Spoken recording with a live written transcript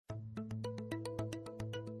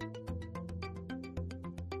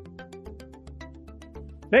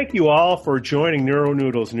Thank you all for joining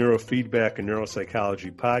NeuroNoodle's Neurofeedback and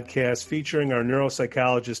Neuropsychology podcast featuring our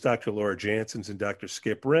neuropsychologists, Dr. Laura Janssens and Dr.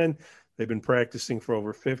 Skip Wren. They've been practicing for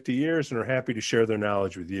over 50 years and are happy to share their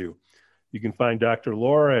knowledge with you. You can find Dr.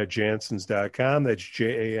 Laura at janssens.com. That's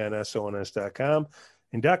JANSONS.com.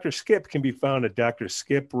 And Dr. Skip can be found at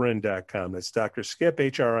drskipwren.com. That's drskip,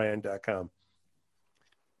 HRIN.com.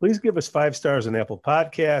 Please give us 5 stars on Apple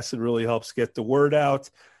Podcasts. It really helps get the word out.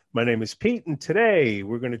 My name is Pete, and today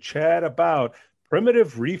we're going to chat about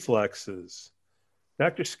primitive reflexes.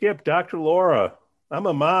 Dr. Skip, Dr. Laura, I'm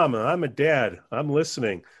a mom, I'm a dad, I'm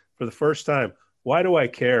listening for the first time. Why do I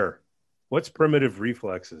care? What's primitive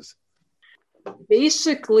reflexes?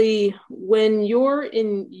 Basically, when you're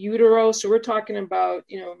in utero, so we're talking about,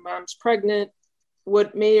 mom's pregnant,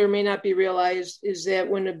 what may or may not be realized is that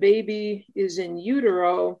when a baby is in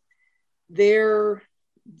utero, their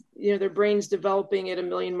brain's developing at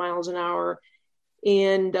 1,000,000 miles an hour,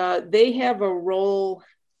 and they have a role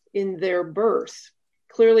in their birth.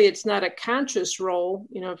 Clearly, it's not a conscious role,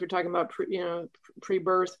 if you're talking about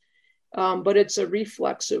pre-birth, but it's a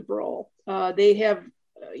reflexive role. They have,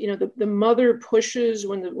 the mother pushes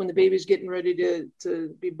when the baby's getting ready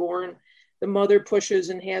to be born. The mother pushes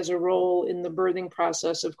and has a role in the birthing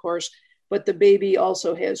process, of course, but the baby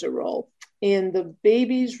also has a role. And the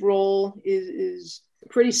baby's role is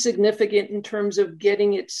pretty significant in terms of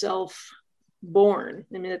getting itself born.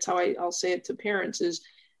 I mean, that's how I'll say it to parents is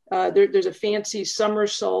there's a fancy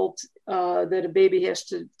somersault that a baby has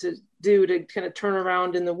to do to kind of turn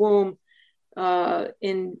around in the womb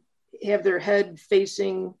and have their head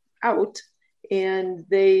facing out. And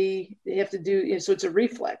they have to do, so it's a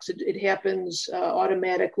reflex. It happens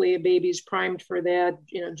automatically. A baby's primed for that,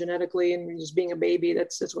 genetically, and just being a baby,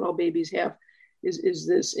 that's what all babies have is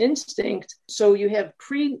this instinct. So you have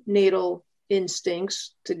prenatal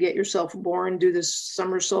instincts to get yourself born, do this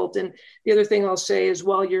somersault. And the other thing I'll say is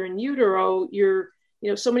while you're in utero,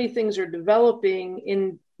 so many things are developing.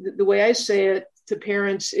 In the way I say it to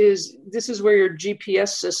parents is this is where your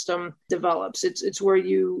GPS system develops. It's where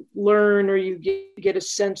you learn or you get a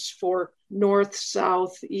sense for north,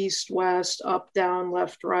 south, east, west, up, down,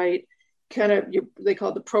 left, right, kind of they call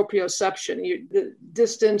it the proprioception, the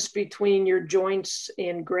distance between your joints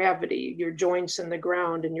and gravity, your joints and the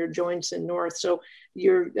ground and your joints and north. So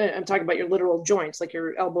I'm talking about your literal joints, like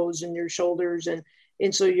your elbows and your shoulders.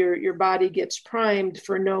 And so your body gets primed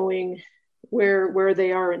for knowing where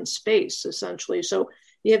they are in space, essentially. So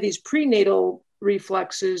you have these prenatal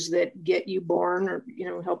reflexes that get you born or,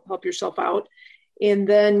 help yourself out. And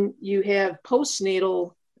then you have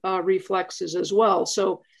postnatal reflexes as well.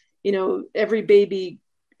 So, every baby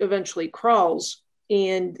eventually crawls,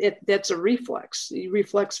 and that's a reflex. You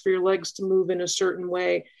reflex for your legs to move in a certain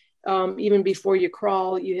way. Even before you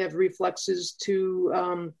crawl, you have reflexes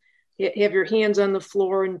to have your hands on the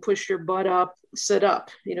floor and push your butt up, sit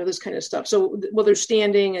up, this kind of stuff. So, there's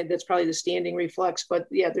standing, and that's probably the standing reflex, but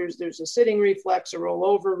yeah, there's a sitting reflex, a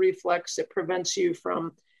rollover reflex that prevents you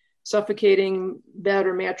from suffocating bed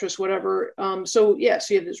or mattress, whatever. So you have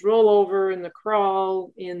this rollover and the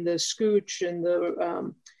crawl and the scooch and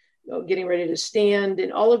the getting ready to stand.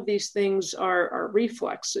 And all of these things are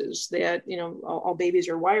reflexes that, all babies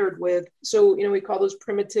are wired with. So, we call those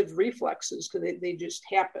primitive reflexes because they just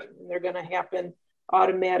happen, and they're going to happen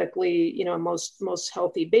automatically, most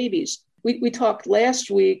healthy babies. We talked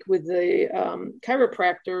last week with the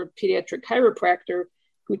pediatric chiropractor,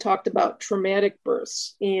 who talked about traumatic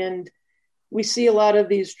births. And we see a lot of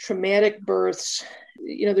these traumatic births,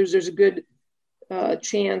 there's a good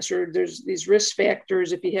chance, or there's these risk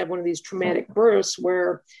factors if you have one of these traumatic births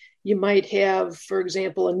where you might have, for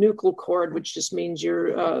example, a nuchal cord, which just means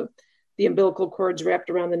the umbilical cord's wrapped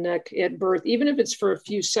around the neck at birth. Even if it's for a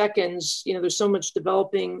few seconds, there's so much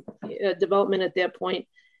development at that point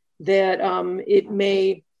that it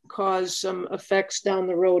may cause some effects down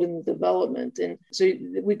the road in the development. And so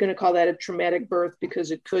we're going to call that a traumatic birth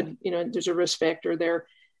because it could, there's a risk factor there.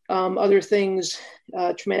 Other things,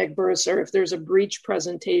 traumatic births are if there's a breech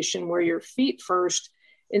presentation where you're feet first.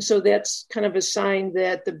 And so that's kind of a sign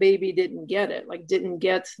that the baby didn't get it, like didn't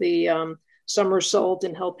get the somersault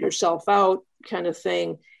and help yourself out kind of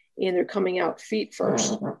thing. And they're coming out feet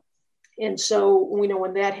first. And so we know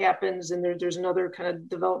when that happens, and there's another kind of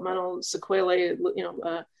developmental sequelae,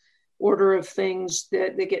 order of things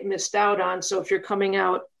that they get missed out on. So if you're coming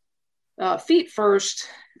out feet first,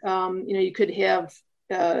 you could have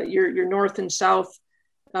your north and south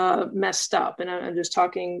messed up. And I'm just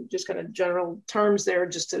talking just kind of general terms there,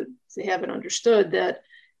 just to have it understood that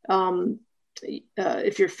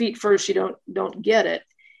if you're feet first, you don't get it.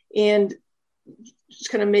 And just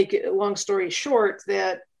kind of make it a long story short,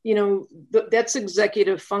 that, that's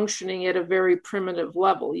executive functioning at a very primitive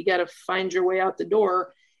level. You got to find your way out the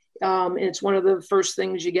door. And it's one of the first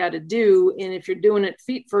things you got to do. And if you're doing it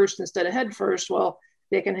feet first instead of head first, well,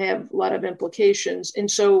 they can have a lot of implications. And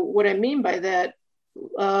so what I mean by that,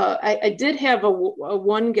 I did have a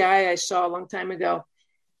one guy I saw a long time ago,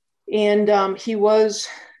 and he was,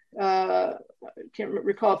 I can't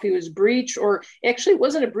recall if he was breech, or actually it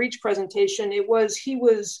wasn't a breech presentation. It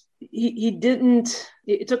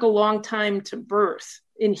took a long time to birth.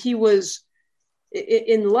 And he was,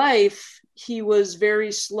 in life, he was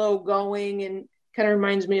very slow going, and kind of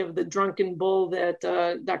reminds me of the drunken bull that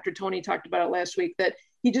Dr. Tony talked about last week, that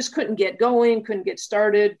he just couldn't get going, couldn't get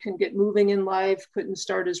started, couldn't get moving in life, couldn't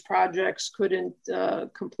start his projects, couldn't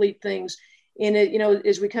complete things. And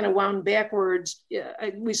as we kind of wound backwards,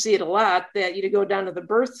 we see it a lot, that you go down to the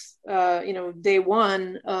birth, day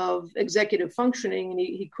one of executive functioning, and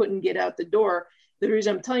he couldn't get out the door. The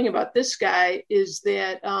reason I'm telling you about this guy is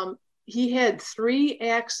that he had 3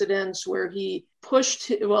 accidents where he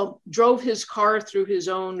drove his car through his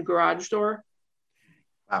own garage door.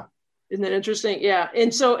 Wow. Isn't that interesting? Yeah.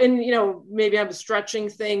 And so, maybe I'm stretching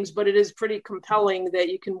things, but it is pretty compelling that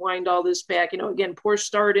you can wind all this back. Again, poor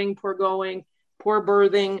starting, poor going, poor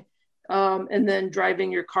birthing, and then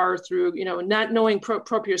driving your car through, not knowing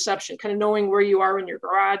proprioception, kind of knowing where you are in your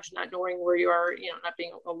garage, not knowing where you are, not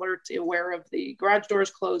being alert, aware of the garage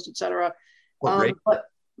doors closed, et cetera. But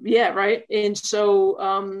yeah, right. And so,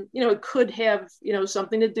 it could have,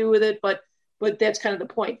 something to do with it, but that's kind of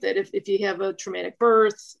the point, that if you have a traumatic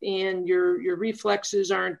birth and your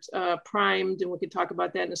reflexes aren't primed, and we can talk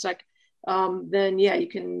about that in a sec, then yeah, you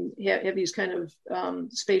can have these kind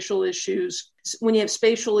of spatial issues. When you have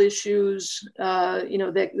spatial issues,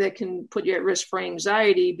 that can put you at risk for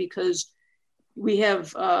anxiety, because we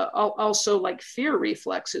have also like fear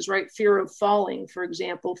reflexes, right? Fear of falling, for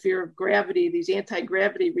example, fear of gravity, these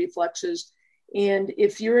anti-gravity reflexes. And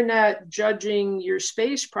if you're not judging your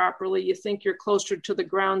space properly, you think you're closer to the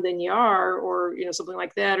ground than you are, or, something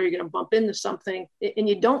like that, or you're going to bump into something, and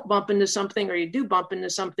you don't bump into something, or you do bump into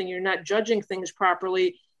something, you're not judging things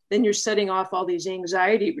properly, then you're setting off all these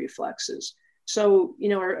anxiety reflexes. So,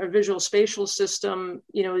 our visual spatial system,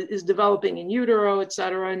 is developing in utero, et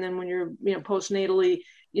cetera. And then when you're, postnatally,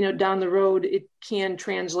 down the road, it can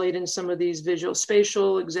translate in some of these visual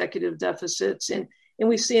spatial executive deficits. And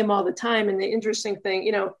we see them all the time. And the interesting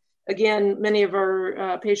thing, again, many of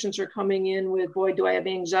our patients are coming in with, boy, do I have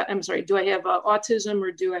anxiety? Do I have autism,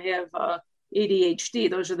 or do I have ADHD?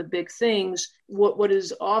 Those are the big things. What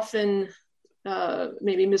is often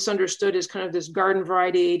maybe misunderstood as kind of this garden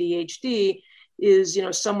variety ADHD is,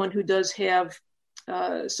 someone who does have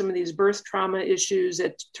some of these birth trauma issues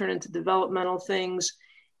that turn into developmental things.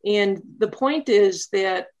 And the point is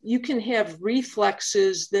that you can have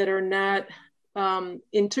reflexes that are not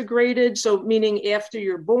integrated. So meaning after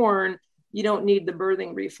you're born, you don't need the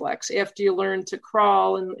birthing reflex. After you learn to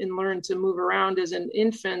crawl and learn to move around as an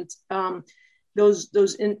infant,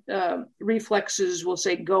 those reflexes will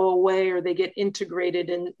say go away, or they get integrated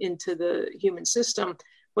into the human system.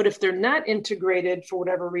 But if they're not integrated for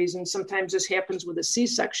whatever reason, sometimes this happens with a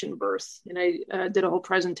C-section birth. And I did a whole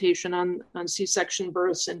presentation on C-section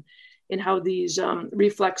births and how these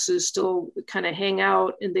reflexes still kind of hang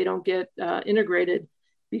out and they don't get integrated,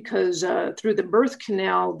 because through the birth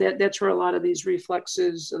canal, that's where a lot of these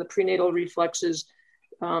reflexes, the prenatal reflexes,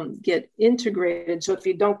 get integrated. So if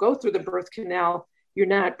you don't go through the birth canal,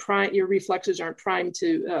 your reflexes aren't primed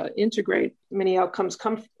to integrate. Many outcomes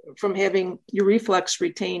come from having your reflex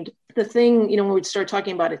retained. The thing, when we start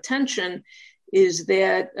talking about attention, is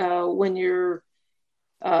that when your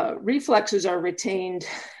reflexes are retained,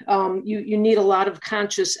 you need a lot of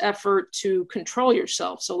conscious effort to control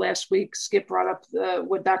yourself. So last week, Skip brought up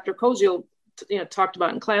what Dr. Koziel talked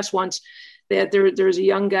about in class once, that there's a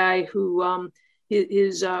young guy who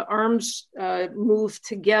his arms moved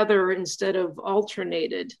together instead of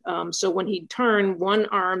alternated. So when he'd turn one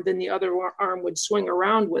arm, then the other arm would swing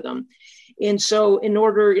around with him. And so in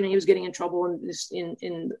order, he was getting in trouble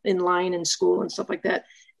in line in school and stuff like that.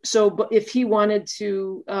 So, but if he wanted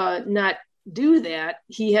to not do that,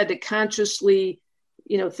 he had to consciously,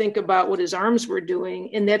 think about what his arms were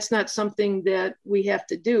doing. And that's not something that we have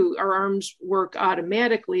to do. Our arms work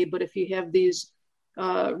automatically, but if you have these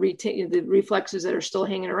the reflexes that are still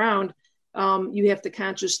hanging around, you have to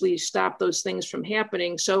consciously stop those things from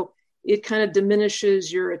happening. So it kind of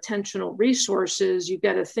diminishes your attentional resources. You've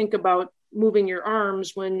got to think about moving your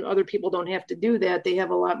arms when other people don't have to do that. They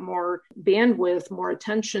have a lot more bandwidth, more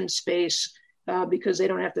attention space. because they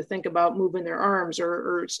don't have to think about moving their arms.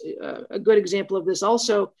 Or a good example of this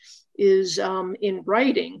also is in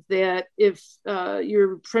writing, that if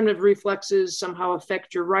your primitive reflexes somehow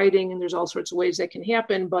affect your writing, and there's all sorts of ways that can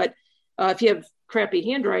happen, but if you have crappy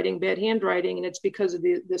handwriting, bad handwriting, and it's because of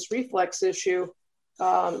this reflex issue,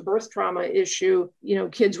 birth trauma issue,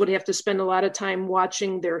 kids would have to spend a lot of time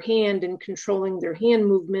watching their hand and controlling their hand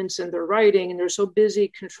movements and their writing. And they're so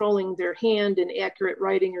busy controlling their hand and accurate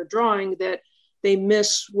writing or drawing that they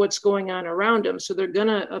miss what's going on around them. So they're going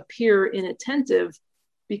to appear inattentive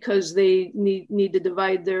because they need to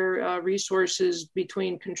divide their resources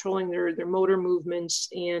between controlling their motor movements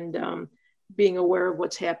and being aware of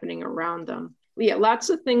what's happening around them. Yeah, lots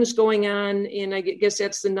of things going on. And I guess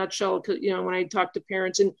that's the nutshell, when I talk to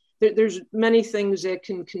parents, and there's many things that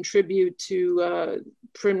can contribute to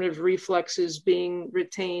primitive reflexes being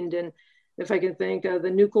retained. And if I can think, the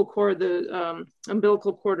nuchal cord, the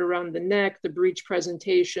umbilical cord around the neck, the breech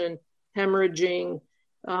presentation, hemorrhaging.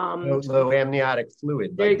 Low amniotic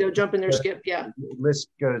fluid. There you go, jump in there, Skip, yeah. The list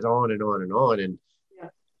goes on and on and on. And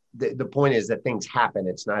the point is that things happen.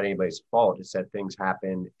 It's not anybody's fault. It's that things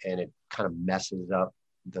happen and it kind of messes up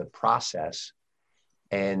the process.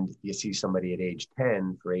 And you see somebody at age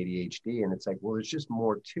 10 for ADHD, and it's like, well, there's just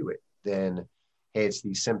more to it than, hey, it's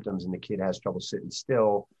these symptoms and the kid has trouble sitting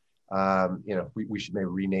still. We should maybe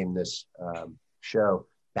rename this show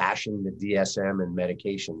Bashing the DSM and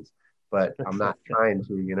Medications, but I'm not trying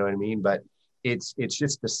to, you know what I mean? But it's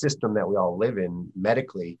just the system that we all live in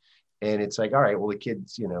medically. And it's like, all right, well, the kid,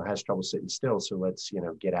 has trouble sitting still. So let's,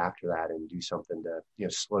 get after that and do something to,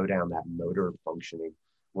 slow down that motor functioning,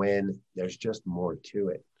 when there's just more to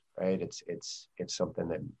it, right? It's something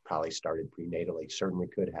that probably started prenatally, certainly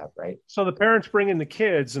could have, right? So the parents bring in the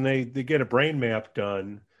kids and they get a brain map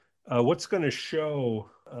done. What's going to show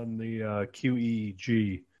on the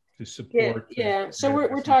QEEG to support? Yeah. So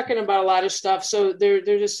we're talking about a lot of stuff. So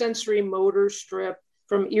there's a sensory motor strip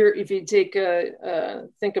from ear. If you think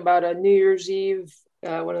about a New Year's Eve,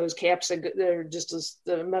 one of those caps they're just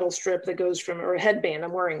the metal strip that goes from, or a headband.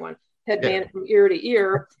 I'm wearing one headband from ear to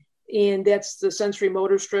ear, and that's the sensory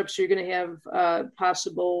motor strip. So you're going to have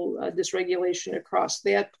possible dysregulation across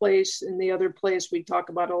that place. And the other place we talk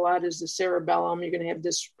about a lot is the cerebellum. You're going to have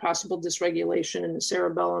this possible dysregulation in the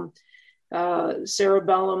cerebellum.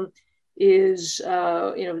 Cerebellum is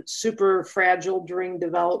super fragile during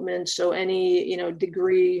development, so any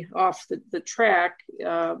degree off the track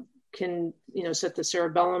can set the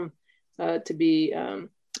cerebellum to be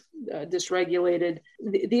dysregulated.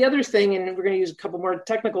 The other thing, and we're going to use a couple more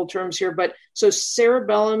technical terms here, but so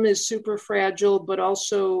cerebellum is super fragile, but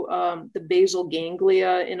also the basal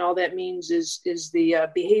ganglia, and all that means is the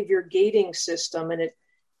behavior gating system, and it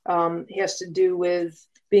has to do with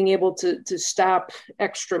being able to stop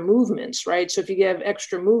extra movements, right? So if you have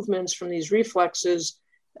extra movements from these reflexes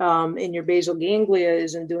and your basal ganglia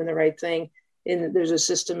isn't doing the right thing, and there's a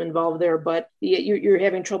system involved there, but you're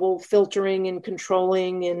having trouble filtering and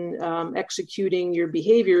controlling and executing your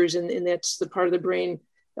behaviors. And that's the part of the brain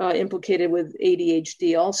implicated with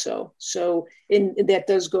ADHD also. So that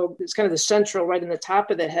does go, it's kind of the central, right in the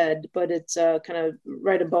top of the head, but it's kind of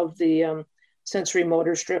right above the sensory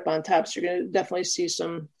motor strip on top. So you're going to definitely see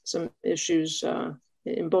some issues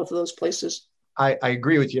in both of those places. I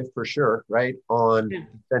agree with you for sure, right? On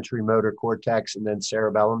sensory motor cortex and then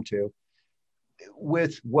cerebellum too.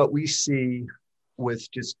 With what we see with,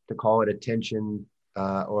 just to call it attention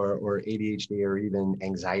or ADHD or even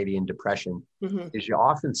anxiety and depression, is you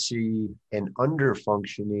often see an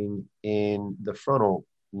underfunctioning in the frontal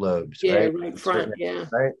lobes, right? Right front,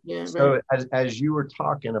 right? So as you were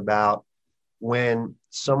talking about, when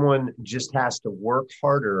someone just has to work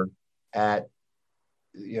harder at,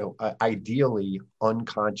 ideally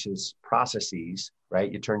unconscious processes,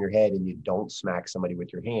 right? You turn your head and you don't smack somebody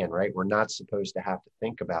with your hand, right? We're not supposed to have to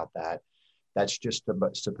think about that. That's just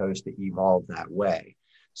supposed to evolve that way.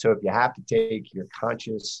 So if you have to take your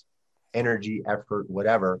conscious energy, effort,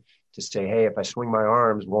 whatever, to say, hey, if I swing my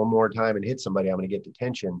arms one more time and hit somebody, I'm going to get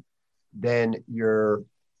detention, then you're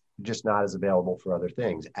just not as available for other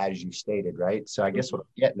things, as you stated, right? So I guess what I'm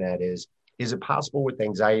getting at is it possible with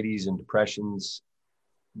anxieties and depressions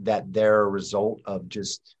that they're a result of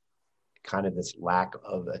just kind of this lack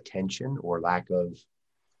of attention or lack of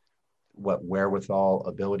wherewithal,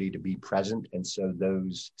 ability to be present, and so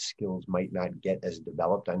those skills might not get as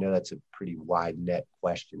developed? I know that's a pretty wide net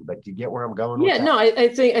question, but do you get where I'm going with that? No, I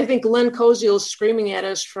think Len Koziel is screaming at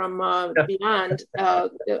us from beyond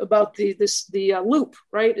about the loop,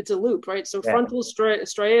 right? It's a loop, right? So frontal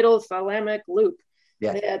striatal thalamic loop.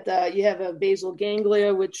 That you have a basal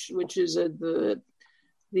ganglia, which is the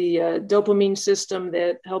dopamine system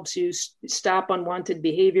that helps you stop unwanted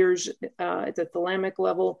behaviors at the thalamic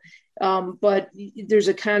level. But there's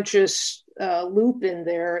a conscious loop in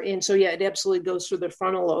there. And so, yeah, it absolutely goes through the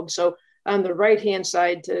frontal lobe. So on the right-hand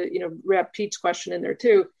side, to wrap Pete's question in there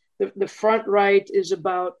too, the front right is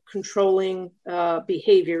about controlling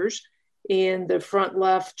behaviors, and the front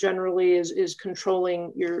left generally is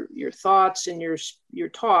controlling your thoughts and your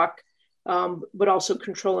talk, but also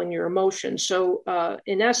controlling your emotions. So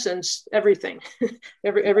in essence, everything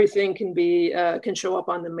everything can show up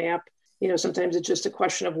on the map. Sometimes it's just a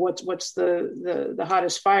question of what's the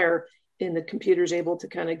hottest fire, and the computer's able to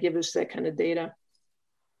kind of give us that kind of data.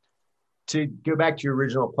 To go back to your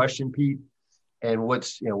original question, Pete, and what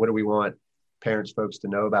do we want folks to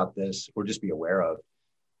know about this or just be aware of?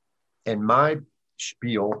 And my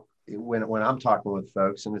spiel when I'm talking with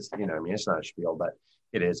folks, and it's, it's not a spiel, but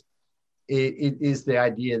it is the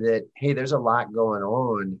idea that, hey, there's a lot going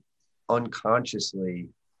on unconsciously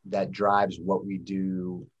that drives what we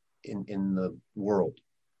do in the world,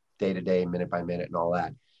 day to day, minute by minute, and all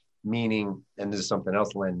that. Meaning, and this is something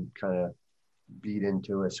else Len kind of beat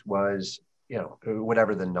into us, was,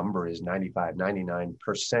 whatever the number is, 95, 99%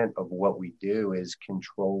 of what we do is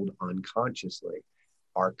controlled unconsciously.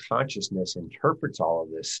 Our consciousness interprets all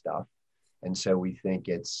of this stuff. And so we think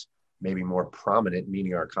it's maybe more prominent,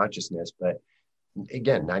 meaning our consciousness. But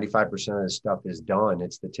again, 95% of this stuff is done.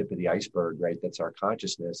 It's the tip of the iceberg, right? That's our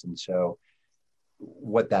consciousness. And so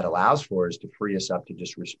what that allows for is to free us up to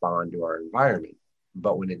just respond to our environment.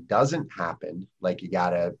 But when it doesn't happen, like, you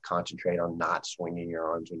got to concentrate on not swinging your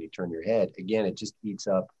arms when you turn your head. Again, it just eats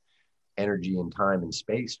up energy and time and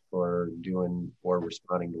space for doing or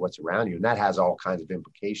responding to what's around you. And that has all kinds of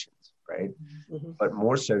implications, right? Mm-hmm. But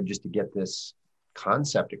more so just to get this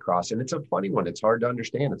concept across. And it's a funny one. It's hard to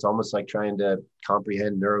understand. It's almost like trying to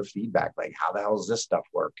comprehend neurofeedback. Like, how the hell does this stuff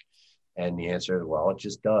work? And the answer is, well, it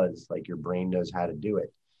just does. Like, your brain knows how to do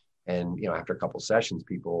it. And, after a couple of sessions,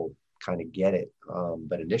 people kind of get it.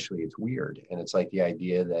 But initially it's weird. And it's like the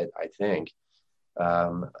idea that I think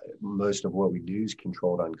most of what we do is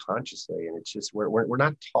controlled unconsciously. And it's just, we're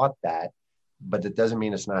not taught that, but that doesn't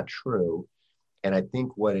mean it's not true. And I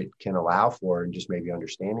think what it can allow for, and just maybe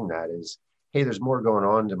understanding that, is, hey, there's more going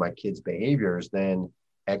on to my kids' behaviors than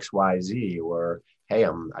X, Y, Z, or, hey,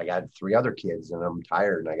 I got 3 other kids and I'm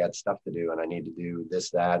tired and I got stuff to do and I need to do this,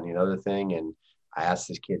 that, and the other thing. And I asked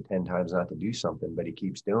this kid 10 times not to do something, but he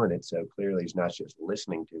keeps doing it. So clearly he's not just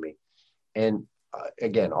listening to me. And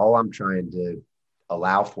again, all I'm trying to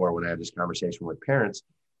allow for when I have this conversation with parents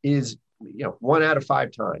is, 1 out of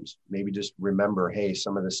 5 times, maybe just remember, hey,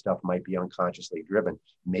 some of this stuff might be unconsciously driven.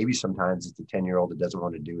 Maybe sometimes it's the 10-year-old that doesn't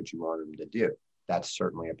want to do what you want him to do. That's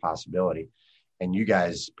certainly a possibility. And you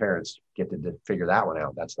guys, parents, get to figure that one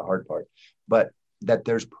out. That's the hard part. But that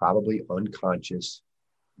there's probably unconscious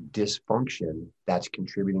dysfunction that's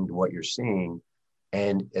contributing to what you're seeing.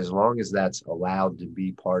 And as long as that's allowed to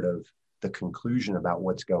be part of the conclusion about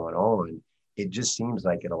what's going on, it just seems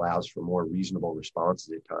like it allows for more reasonable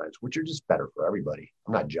responses at times, which are just better for everybody.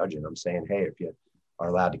 I'm not judging. I'm saying, hey, if you are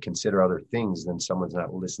allowed to consider other things, then someone's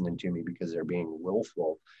not listening to me because they're being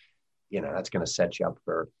willful, that's going to set you up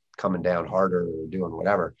for coming down harder or doing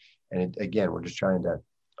whatever. And again, we're just trying to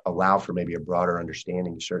allow for maybe a broader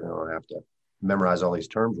understanding. You certainly don't have to memorize all these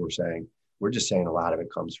terms we're saying. We're just saying a lot of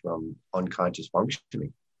it comes from unconscious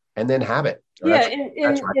functioning and then habit. Yeah,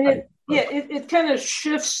 it kind of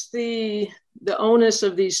shifts the onus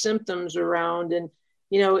of these symptoms around. And,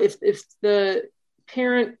 if the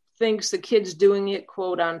parent thinks the kid's doing it,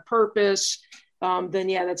 quote, on purpose, then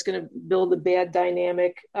yeah, that's going to build a bad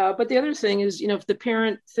dynamic. But the other thing is, if the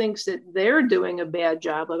parent thinks that they're doing a bad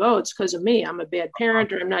job, like, oh, it's because of me, I'm a bad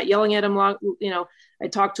parent, or I'm not yelling at him long, I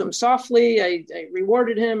talked to him softly, I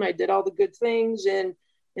rewarded him, I did all the good things, and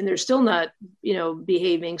they're still not,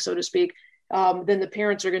 behaving, so to speak, then the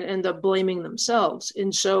parents are going to end up blaming themselves.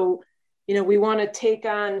 And so, we want to take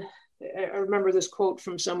on, I remember this quote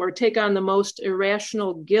from somewhere, take on the most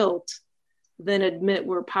irrational guilt than admit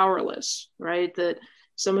we're powerless, right? That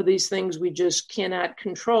some of these things we just cannot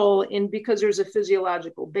control. And because there's a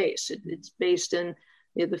physiological base, it's based in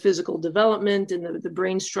the physical development and the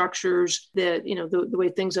brain structures that, the way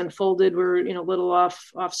things unfolded were, a little off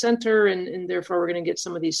center, and therefore we're going to get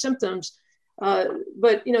some of these symptoms.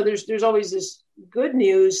 But, there's always this good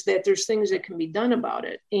news that there's things that can be done about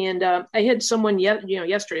it. And I had someone,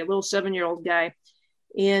 yesterday, a little 7-year-old guy,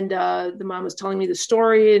 and the mom was telling me the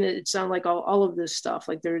story, and it sounded like all of this stuff,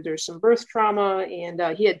 like there's some birth trauma, and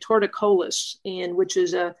he had torticollis, and which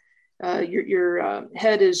is your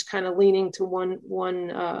head is kind of leaning to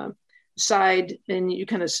one side and you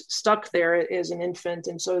kind of stuck there as an infant.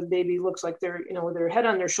 And so the baby looks like they're, with their head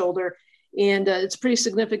on their shoulder. And it's a pretty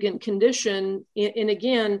significant condition. And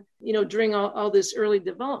again, during all this early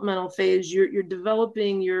developmental phase, you're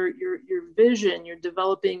developing your vision, you're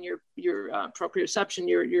developing your proprioception,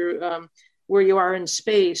 your where you are in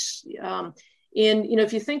space. And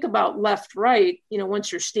if you think about left, right,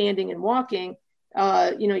 once you're standing and walking,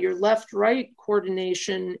 your left, right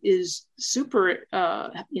coordination is super,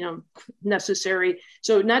 necessary.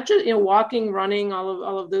 So not just, walking, running,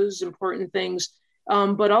 all of those important things,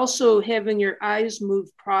 but also having your eyes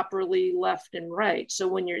move properly left and right. So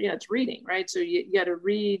when it's reading, right? So you got to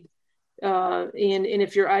read, and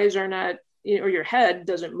if your eyes are not, or your head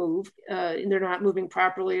doesn't move, and they're not moving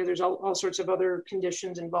properly, there's all sorts of other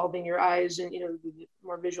conditions involving your eyes and,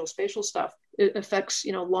 more visual spatial stuff. It affects,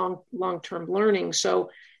 long-term learning. So,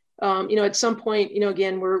 at some point,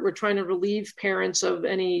 again, we're trying to relieve parents of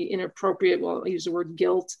any inappropriate, well, I use the word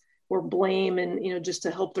guilt or blame, and, just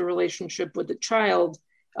to help the relationship with the child.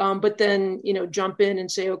 But then, jump in and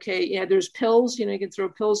say, okay, yeah, there's pills, you can throw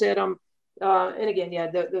pills at them. And again, yeah,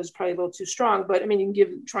 those are probably a little too strong, but I mean, you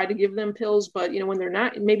can try to give them pills, but when they're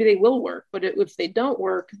not, maybe they will work, but if they don't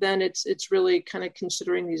work, then it's really kind of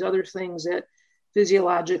considering these other things that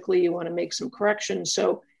physiologically you want to make some corrections.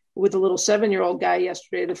 So with the little 7-year-old guy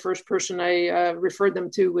yesterday, the first person I referred them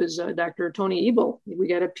to was Dr. Tony Ebel. We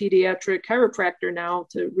got a pediatric chiropractor now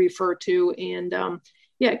to refer to, and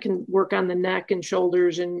it can work on the neck and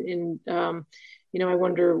shoulders and I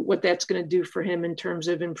wonder what that's going to do for him in terms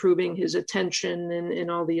of improving his attention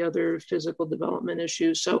and all the other physical development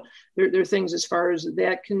issues. So there are things as far as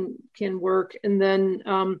that can work. And then,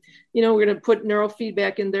 we're going to put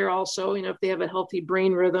neurofeedback in there also. If they have a healthy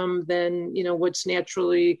brain rhythm, then, what's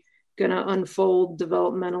naturally going to unfold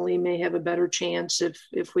developmentally may have a better chance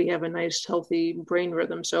if we have a nice, healthy brain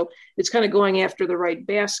rhythm. So it's kind of going after the right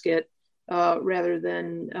basket rather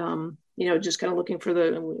than, just kind of looking for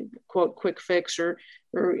the quote quick fix or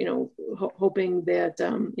hoping that,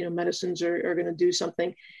 medicines are going to do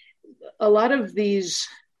something. A lot of these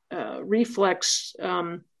reflex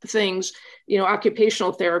things,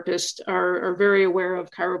 occupational therapists are very aware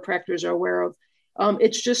of, chiropractors are aware of.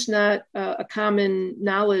 It's just not a common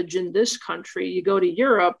knowledge in this country. You go to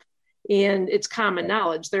Europe and it's common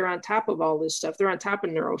knowledge. They're on top of all this stuff. They're on top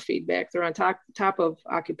of neurofeedback. They're on top of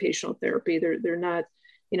occupational therapy. They're not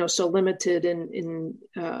so limited in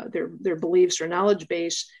their beliefs or knowledge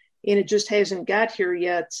base, and it just hasn't got here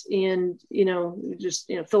yet. And,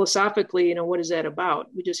 philosophically, what is that about?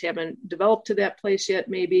 We just haven't developed to that place yet,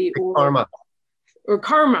 maybe. Or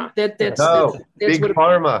karma. That's big what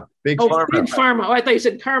pharma. Big pharma. Big pharma. Oh, I thought you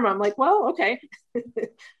said karma. I'm like, well, okay.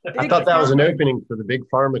 I thought that was an opening for the big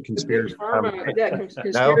pharma conspiracy. Big pharma. Yeah,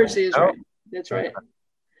 conspiracy is right. That's right.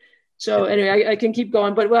 So anyway, I can keep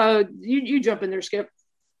going, but you jump in there, Skip.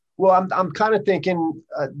 Well, I'm kind of thinking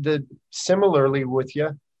similarly with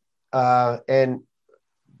you, and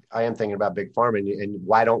I am thinking about big pharma and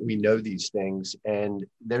why don't we know these things? And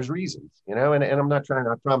there's reasons, and I'm not trying.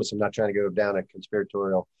 I promise I'm not trying to go down a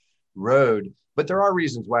conspiratorial road, but there are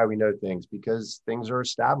reasons why we know things, because things are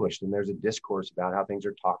established and there's a discourse about how things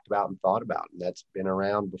are talked about and thought about, and that's been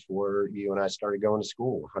around before you and I started going to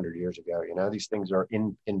school 100 years ago. These things are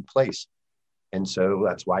in place, and so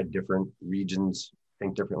that's why different regions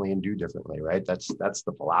think differently and do differently, right? That's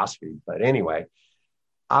the philosophy. But anyway,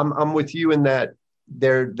 I'm with you in that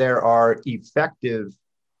there are effective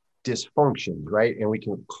dysfunctions, right? And we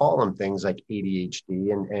can call them things like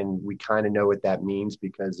ADHD, and we kind of know what that means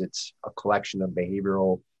because it's a collection of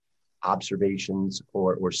behavioral observations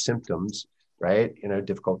or symptoms, right?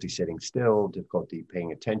 Difficulty sitting still, difficulty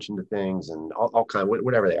paying attention to things, and all kind of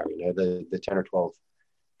whatever they are, the 10 or 12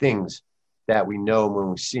 things that we know when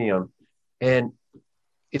we see them. And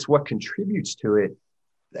it's what contributes to it,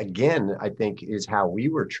 again, I think, is how we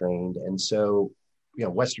were trained. And so,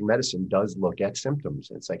 Western medicine does look at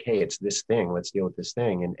symptoms. It's like, hey, it's this thing, let's deal with this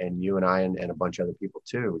thing. And you and I and a bunch of other people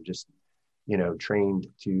too, just, trained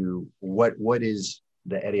to what is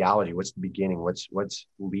the etiology, what's the beginning, what's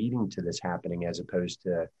leading to this happening, as opposed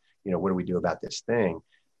to, what do we do about this thing?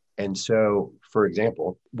 And so, for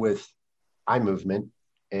example, with eye movement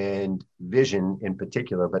and vision in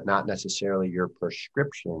particular, but not necessarily your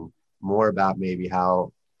prescription, more about maybe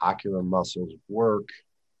how ocular muscles work,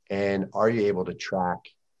 and are you able to track,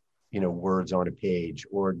 words on a page,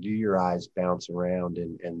 or do your eyes bounce around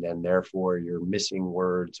and then therefore you're missing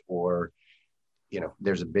words, or,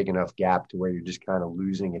 there's a big enough gap to where you're just kind of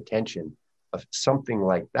losing attention. Something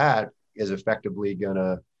like that is effectively going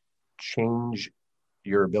to change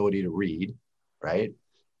your ability to read, right?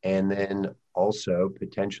 And then also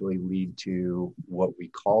potentially lead to what we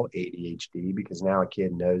call ADHD, because now a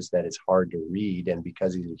kid knows that it's hard to read. And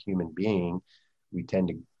because he's a human being, we tend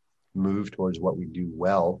to move towards what we do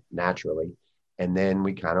well naturally. And then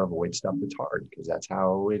we kind of avoid stuff that's hard, because that's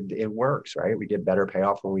how it works, right? We get better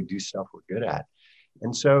payoff when we do stuff we're good at.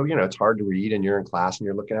 And so, it's hard to read and you're in class and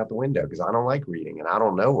you're looking out the window, because I don't like reading, and I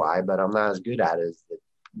don't know why, but I'm not as good at it as the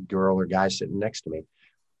girl or guy sitting next to me.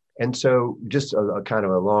 And so just a kind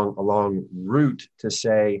of a long route to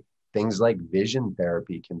say things like vision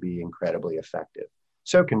therapy can be incredibly effective.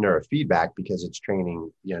 So can neurofeedback, because it's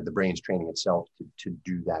training, the brain's training itself to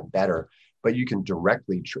do that better. But you can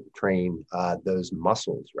directly train those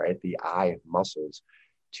muscles, right? The eye muscles,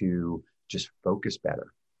 to just focus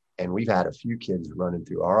better. And we've had a few kids running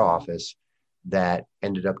through our office that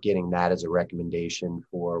ended up getting that as a recommendation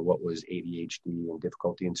for what was ADHD and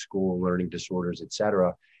difficulty in school, learning disorders, et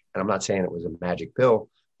cetera. And I'm not saying it was a magic pill,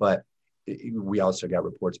 but we also got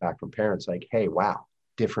reports back from parents like, hey, wow,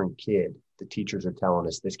 different kid. The teachers are telling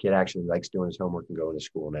us this kid actually likes doing his homework and going to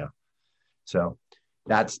school now. So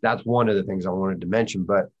that's one of the things I wanted to mention.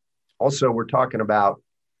 But also, we're talking about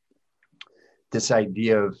this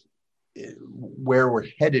idea of where we're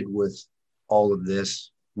headed with all of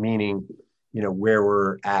this, meaning, where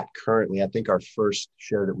we're at currently. I think our first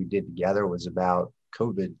show that we did together was about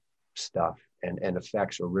COVID stuff and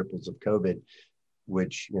effects or ripples of COVID,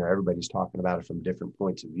 which, everybody's talking about it from different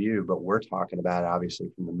points of view, but we're talking about it obviously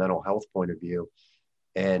from the mental health point of view.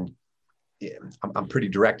 And I'm pretty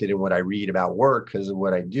directed in what I read about work because of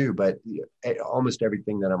what I do, but almost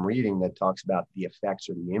everything that I'm reading that talks about the effects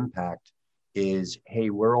or the impact is, hey,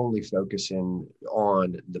 we're only focusing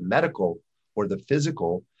on the medical or the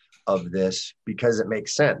physical of this because it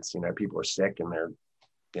makes sense. People are sick and they're,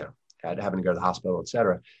 having to go to the hospital, et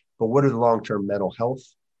cetera. But what are the long-term mental health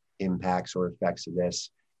impacts or effects of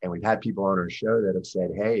this? And we've had people on our show that have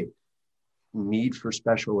said, hey, need for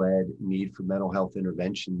special ed, need for mental health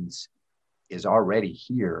interventions is already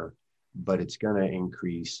here, but it's going to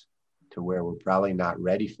increase to where we're probably not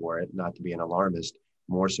ready for it, not to be an alarmist,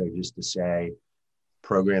 more so just to say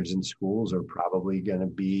programs in schools are probably going to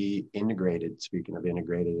be integrated, speaking of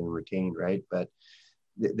integrated and retained, right? But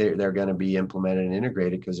they're going to be implemented and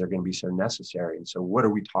integrated because they're going to be so necessary. And so what are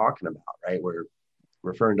we talking about, right? We're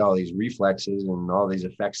referring to all these reflexes and all these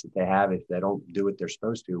effects that they have if they don't do what they're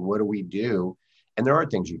supposed to. What do we do? And there are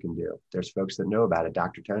things you can do. There's folks that know about it.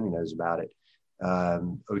 Dr. Tony knows about it.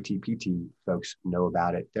 OTPT folks know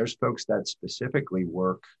about it. There's folks that specifically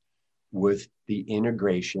work with the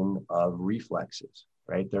integration of reflexes,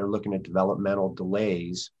 right? They're looking at developmental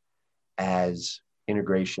delays as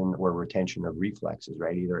integration or retention of reflexes,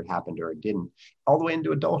 right? Either it happened or it didn't, all the way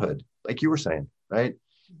into adulthood, like you were saying, right?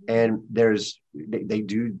 And they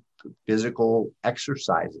do physical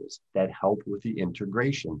exercises that help with the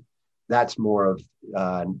integration. That's more of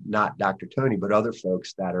not Dr. Tony, but other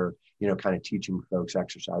folks that are, kind of teaching folks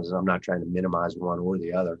exercises. I'm not trying to minimize one or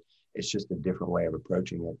the other. It's just a different way of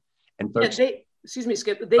approaching it. And folks, excuse me,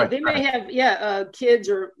 Skip. They may have kids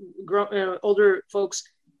or older folks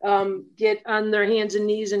get on their hands and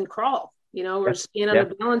knees and crawl, or stand on a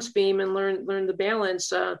balance beam and learn the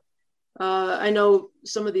balance. I know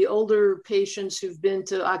some of the older patients who've been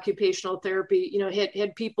to occupational therapy,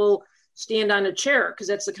 had people stand on a chair because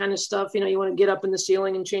that's the kind of stuff, you want to get up in the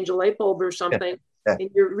ceiling and change a light bulb or something.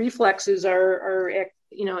 And your reflexes are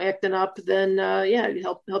acting up, then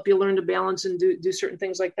help you learn to balance and do certain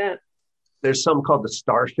things like that. There's something called the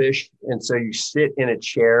starfish. And so you sit in a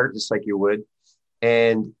chair just like you would,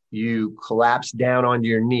 and you collapse down onto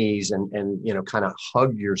your knees and kind of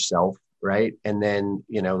hug yourself, right? And then,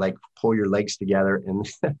 like pull your legs together and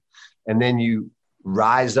and then you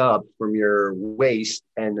rise up from your waist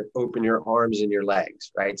and open your arms and your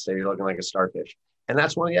legs, right? So you're looking like a starfish. And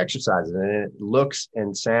that's one of the exercises. And it looks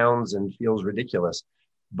and sounds and feels ridiculous,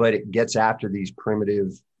 but it gets after these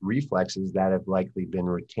primitive reflexes that have likely been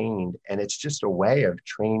retained. And it's just a way of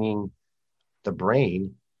training the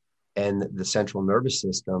brain and the central nervous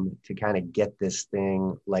system to kind of get this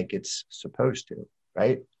thing like it's supposed to,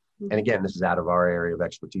 right? And again, this is out of our area of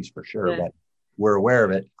expertise for sure, but we're aware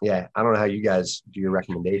of it. Yeah. I don't know how you guys do your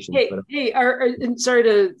recommendations. Sorry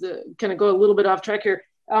to kind of go a little bit off track here.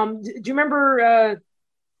 Do you remember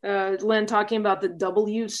Len talking about the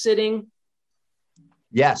W sitting?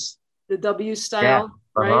 Yes. The W style,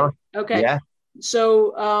 right? Okay. Yeah.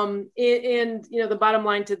 So, and the bottom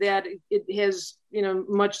line to that, it has,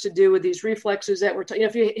 much to do with these reflexes that we're talking.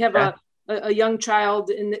 If you have a young child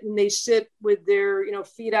and they sit with their,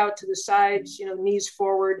 feet out to the sides, knees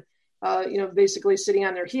forward, basically sitting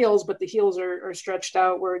on their heels, but the heels are stretched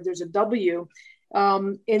out where there's a W.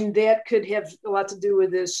 And that could have a lot to do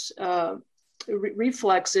with this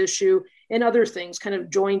reflex issue and other things, kind of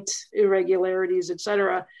joint irregularities, et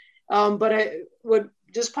cetera. But what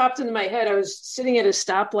just popped into my head, I was sitting at a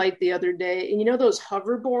stoplight the other day, and you know those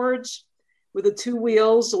hoverboards with the two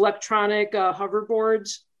wheels, electronic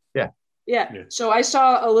hoverboards? Yeah. So I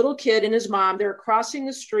saw a little kid and his mom, they're crossing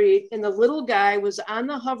the street, and the little guy was on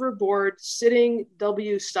the hoverboard sitting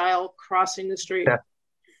W style crossing the street.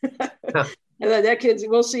 That kid's,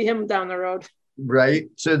 we'll see him down the road. Right.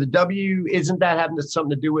 So the W, isn't that having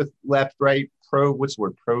something to do with left, right, what's the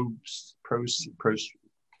word?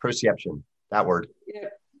 Proprioception, that word. Yeah.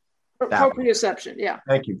 Proprioception. Yeah.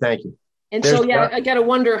 Thank you. And so, I got to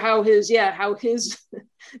wonder how his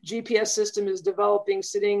GPS system is developing,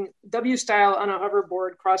 sitting W style on a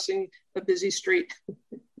hoverboard, crossing a busy street.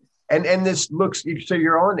 And this looks, so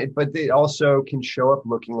you're on it, but it also can show up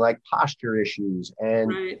looking like posture issues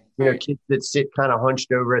and, kids that sit kind of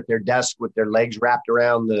hunched over at their desk with their legs wrapped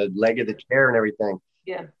around the leg of the chair and everything.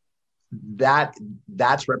 Yeah.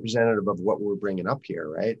 That's representative of what we're bringing up here,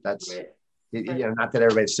 right? That's, not that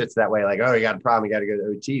everybody sits that way, like, oh, you got a problem, you got to go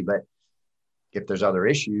to OT, but if there's other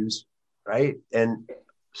issues, right? And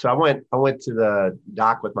so I went to the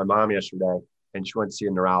doc with my mom yesterday, and she went to see a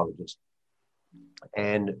neurologist.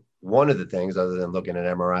 And one of the things, other than looking at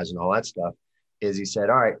MRIs and all that stuff, is he said,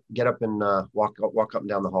 all right, get up and walk up and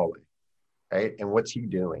down the hallway, right? And what's he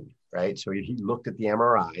doing, right? So he looked at the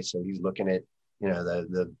MRI. So he's looking at,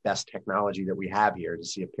 the best technology that we have here to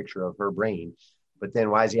see a picture of her brain. But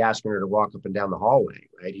then why is he asking her to walk up and down the hallway,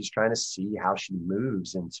 right? He's trying to see how she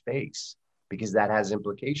moves in space, because that has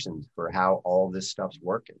implications for how all this stuff's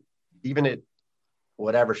working. Even at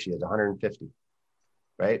whatever she is, 150.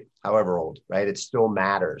 Right? However old, right? It still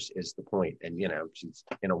matters is the point. And, she's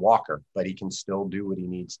in a walker, but he can still do what he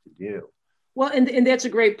needs to do. Well, and that's a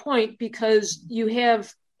great point, because you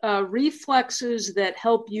have reflexes that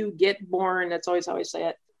help you get born. That's always how I say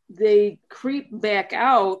it. They creep back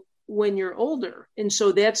out when you're older. And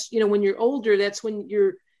so that's, when you're older, that's when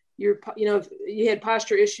you're, if you had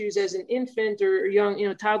posture issues as an infant or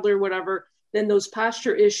young, toddler, whatever, then those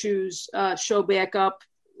posture issues show back up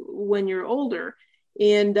when you're older.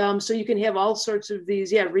 And so you can have all sorts of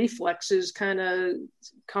these, reflexes kind of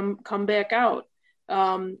come back out.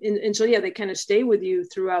 And so, they kind of stay with you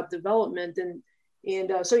throughout development. And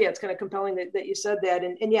so, it's kind of compelling that you said that.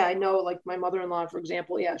 And I know, like my mother-in-law, for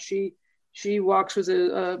example, she walks with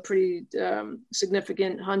a pretty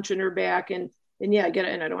significant hunch in her back. And I get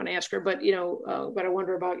it. And I don't want to ask her, but, but I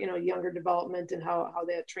wonder about, younger development and how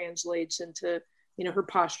that translates into, her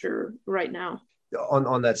posture right now.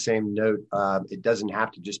 On that same note, it doesn't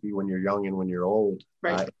have to just be when you're young and when you're old.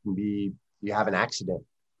 Right. It can be you have an accident,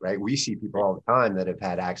 right? We see people all the time that have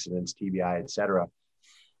had accidents, TBI, et cetera.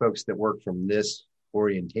 Folks that work from this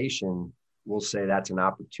orientation will say that's an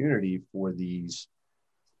opportunity for these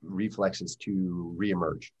reflexes to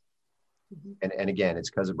reemerge. Mm-hmm. And again, it's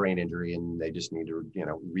because of brain injury, and they just need to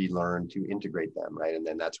relearn to integrate them, right? And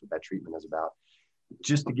then that's what that treatment is about.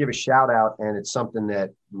 Just to give a shout out, and it's something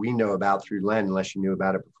that we know about through Len, unless you knew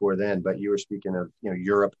about it before then, but you were speaking of,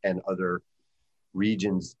 Europe and other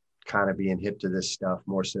regions kind of being hip to this stuff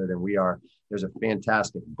more so than we are. There's a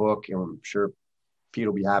fantastic book, and I'm sure Pete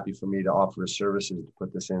will be happy for me to offer his services to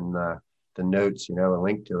put this in the notes, a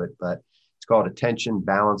link to it, but it's called Attention,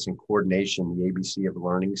 Balance, and Coordination, the ABC of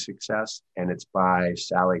Learning Success. And it's by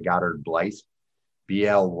Sally Goddard Blythe,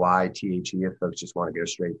 Blythe, if folks just want to go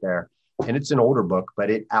straight there. And it's an older book,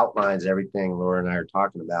 but it outlines everything Laura and I are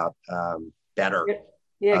talking about better.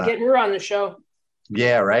 Yeah, getting her on the show.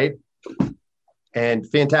 Yeah, right. And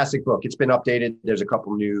fantastic book. It's been updated. There's a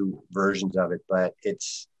couple new versions of it, but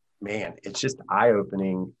it's just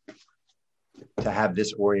eye-opening to have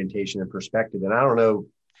this orientation and perspective. And I don't know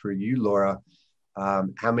for you, Laura,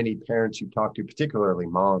 how many parents you talk to, particularly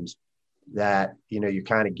moms, that, you're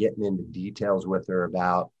kind of getting into details with her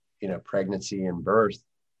about, pregnancy and birth,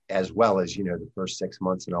 as well as, the first 6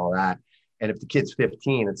 months and all that. And if the kid's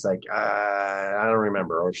 15, it's like, I don't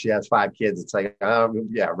remember. Or if she has 5 kids, it's like,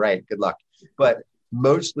 yeah, right. Good luck. But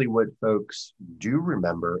mostly what folks do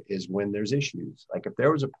remember is when there's issues. Like if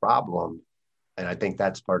there was a problem, and I think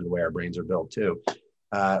that's part of the way our brains are built too,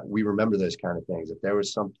 we remember those kind of things. If there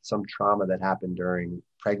was some trauma that happened during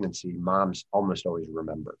pregnancy, moms almost always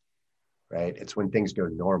remember, right? It's when things go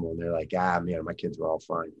normal and they're like, my kids were all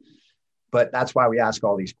fine. But that's why we ask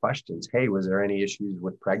all these questions. Hey, was there any issues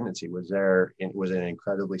with pregnancy? Was it an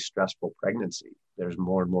incredibly stressful pregnancy? There's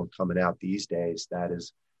more and more coming out these days that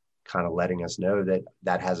is kind of letting us know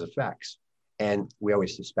that has effects. And we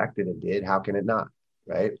always suspected it did. How can it not,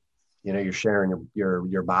 right? You're sharing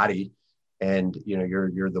your body and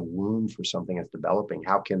you're the wound for something that's developing.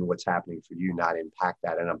 How can what's happening for you not impact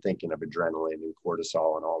that? And I'm thinking of adrenaline and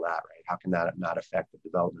cortisol and all that, right? How can that not affect the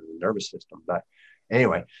development of the nervous system? But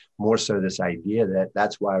anyway, more so this idea that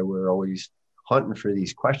that's why we're always hunting for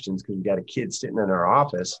these questions, because we got a kid sitting in our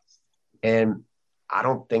office, and I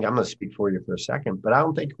don't think, I'm going to speak for you for a second, but I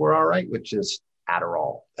don't think we're all right with just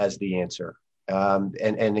Adderall as the answer.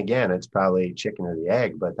 And again, it's probably chicken or the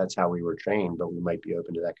egg, but that's how we were trained. But we might be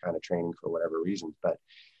open to that kind of training for whatever reasons. But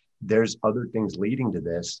there's other things leading to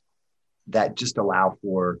this that just allow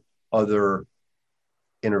for other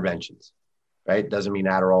interventions, right? Doesn't mean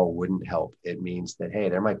Adderall wouldn't help. It means that, hey,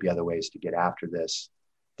 there might be other ways to get after this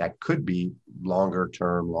that could be longer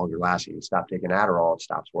term, longer lasting. You stop taking Adderall, it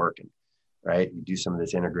stops working, right? You do some of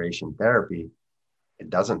this integration therapy, it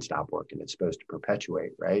doesn't stop working. It's supposed to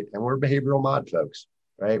perpetuate, right? And we're behavioral mod folks,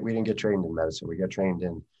 right? We didn't get trained in medicine. We got trained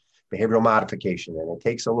in behavioral modification, and it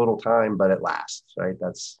takes a little time, but it lasts, right?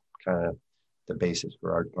 That's kind of the basis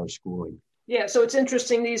for our schooling. Yeah. So it's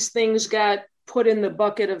interesting. These things got put in the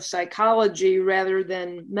bucket of psychology rather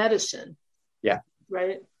than medicine. Yeah.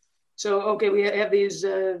 Right. So, okay, we have these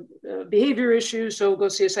behavior issues, so we'll go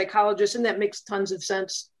see a psychologist, and that makes tons of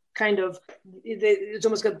sense. Kind of, it's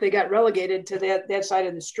almost like they got relegated to that side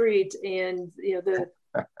of the street, and the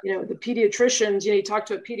pediatricians. You talk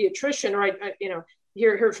to a pediatrician, right?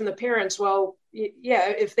 Hear from the parents. Well, yeah,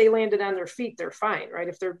 if they landed on their feet, they're fine, right?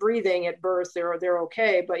 If they're breathing at birth, they're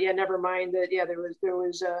okay. But yeah, never mind that. Yeah, there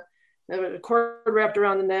was a cord wrapped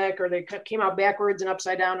around the neck, or they came out backwards and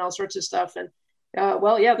upside down, all sorts of stuff, and.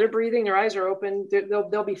 Well, yeah, they're breathing, their eyes are open,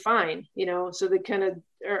 they'll be fine, so they kind of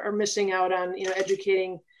are missing out on,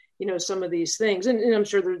 educating, some of these things. And I'm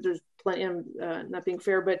sure there's plenty, not being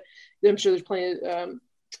fair, but I'm sure there's plenty of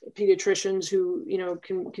pediatricians who,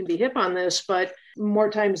 can be hip on this, but more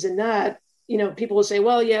times than not, people will say,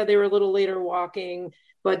 well, yeah, they were a little later walking,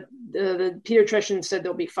 but the pediatrician said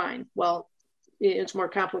they'll be fine. Well, it's more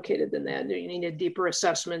complicated than that. You need a deeper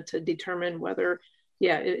assessment to determine whether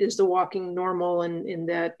is the walking normal, and in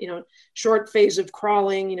that, short phase of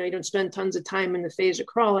crawling, you don't spend tons of time in the phase of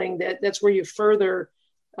crawling, that's where you further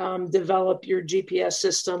develop your GPS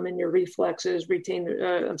system and your reflexes,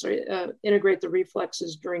 integrate the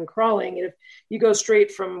reflexes during crawling. And if you go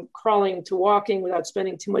straight from crawling to walking without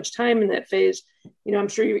spending too much time in that phase, I'm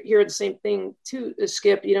sure you hear the same thing too,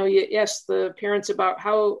 Skip. You ask the parents about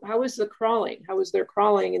how is the crawling, how is their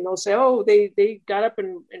crawling, and they'll say, oh, they got up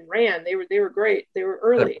and ran. They were great. They were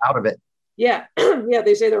early. Out of it. Yeah, yeah.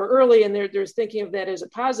 They say they were early, and they're thinking of that as a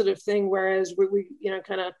positive thing, whereas we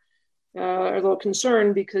kind of are a little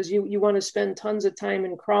concerned because you want to spend tons of time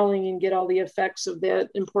in crawling and get all the effects of that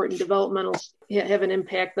important developmental, have an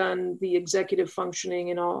impact on the executive functioning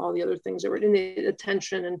and all the other things that were in the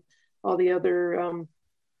attention and all the other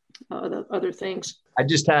other things. I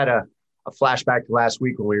just had a flashback to last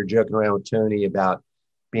week when we were joking around with Tony about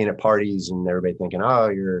being at parties and everybody thinking, oh,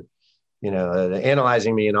 you're,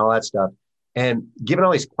 analyzing me and all that stuff. And given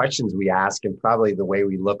all these questions we ask, and probably the way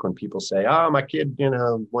we look when people say, oh, my kid,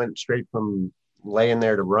 went straight from laying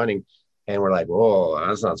there to running. And we're like, whoa,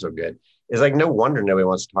 that's not so good. It's like, no wonder nobody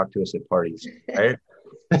wants to talk to us at parties, right?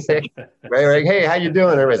 Right? Hey, how you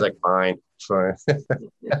doing? Everybody's like, fine. All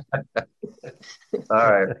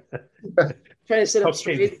right. Trying to sit up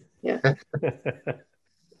straight. Yeah.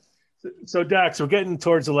 So, Doc, we're getting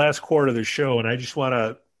towards the last quarter of the show, and I just want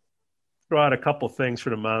to throw out a couple things for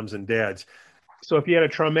the moms and dads. So if you had a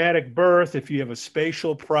traumatic birth, if you have a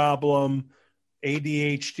spatial problem,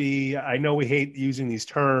 ADHD, I know we hate using these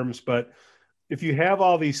terms, but if you have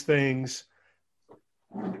all these things,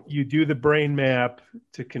 you do the brain map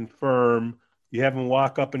to confirm, you have them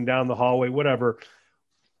walk up and down the hallway, whatever.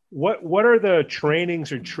 What are the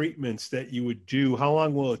trainings or treatments that you would do? How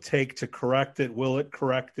long will it take to correct it? Will it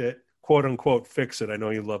correct it? Quote unquote, fix it. I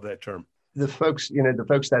know you love that term. The folks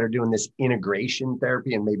that are doing this integration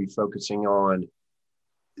therapy and maybe focusing on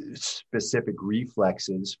specific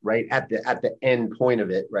reflexes, right, at the end point of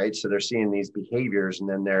it, right? So they're seeing these behaviors, and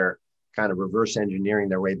then they're kind of reverse engineering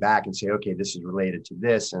their way back and say, okay, this is related to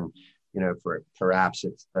this, and for perhaps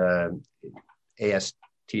it's ATNR,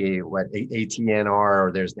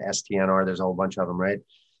 or there's the STNR, there's a whole bunch of them, right?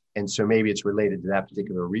 And so maybe it's related to that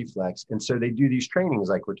particular reflex, and so they do these trainings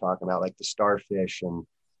like we're talking about, like the starfish and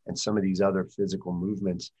some of these other physical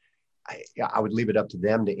movements. I would leave it up to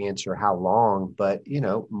them to answer how long, but,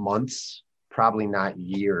 months, probably not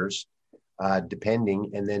years,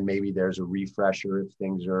 depending. And then maybe there's a refresher if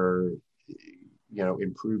things are,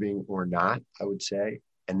 improving or not, I would say.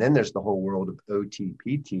 And then there's the whole world of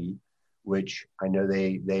OTPT, which I know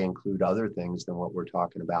they include other things than what we're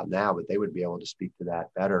talking about now, but they would be able to speak to that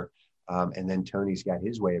better. And then Tony's got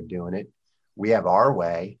his way of doing it. We have our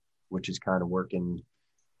way, which is kind of working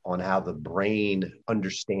on how the brain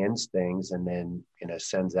understands things and then,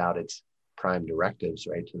 sends out its prime directives,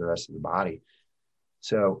 right, to the rest of the body.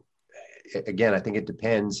 So again, I think it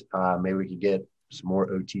depends. Maybe we could get some more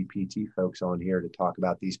OTPT folks on here to talk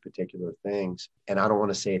about these particular things. And I don't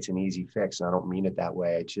want to say it's an easy fix, and I don't mean it that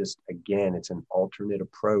way. It's just, again, it's an alternate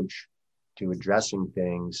approach to addressing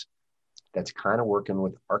things that's kind of working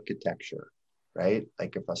with architecture, right?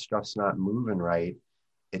 Like if a stuff's not moving right,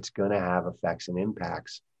 it's going to have effects and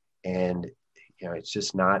impacts. And, it's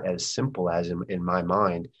just not as simple as in my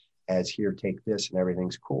mind as here, take this and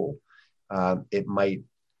everything's cool. It might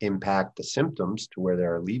impact the symptoms to where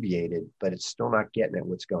they're alleviated, but it's still not getting at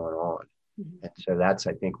what's going on. Mm-hmm. And so that's,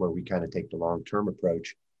 I think, where we kind of take the long-term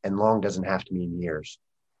approach, and long doesn't have to mean years,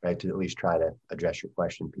 right? To at least try to address your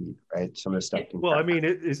question, Pete, right? Some of the stuff. Well, I mean,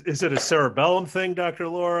 is it a cerebellum thing, Dr.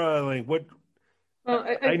 Laura? Like what? Well,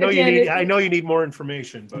 I know you need more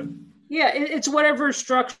information, but. Yeah, it's whatever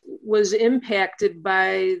structure was impacted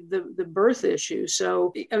by the birth issue.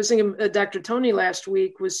 So I was thinking Dr. Tony last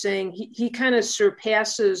week was saying he kind of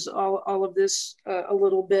surpasses all of this a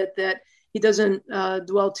little bit, that he doesn't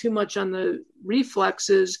dwell too much on the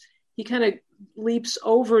reflexes. He kind of leaps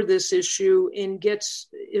over this issue and gets,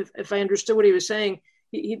 if I understood what he was saying,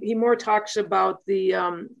 he more talks about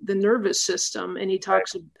the nervous system, and he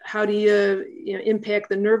talks about how do you impact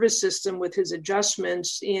the nervous system with his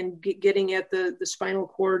adjustments and getting at the spinal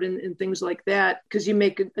cord and things like that, because you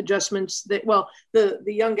make adjustments that, well, the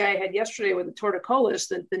young guy I had yesterday with the torticollis,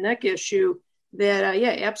 the neck issue, that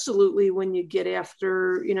absolutely, when you get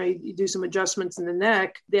after, you do some adjustments in the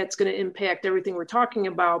neck, that's going to impact everything we're talking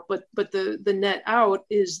about, but the net out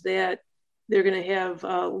is that they're going to have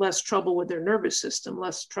less trouble with their nervous system,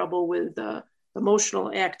 less trouble with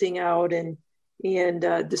emotional acting out and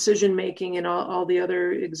decision making and all the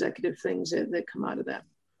other executive things that come out of that.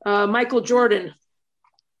 Michael Jordan.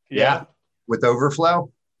 Yeah. With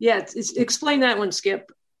overflow. Yeah. Explain that one,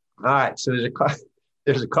 Skip. All right. So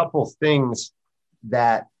there's a couple things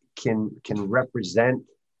that can represent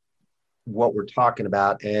what we're talking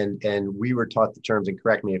about. And we were taught the terms, and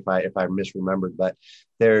correct me if I misremembered, but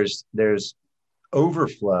there's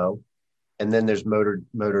overflow, and then there's motor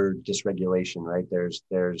dysregulation, right? There's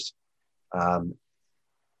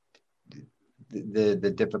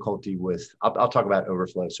the difficulty with, I'll talk about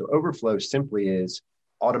overflow. So overflow simply is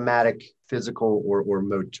automatic physical or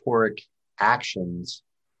motoric actions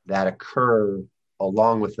that occur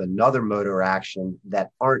along with another motor action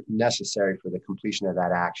that aren't necessary for the completion of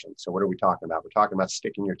that action. So what are we talking about? We're talking about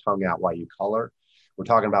sticking your tongue out while you color. We're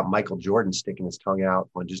talking about Michael Jordan sticking his tongue out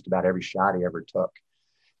on just about every shot he ever took.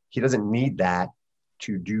 He doesn't need that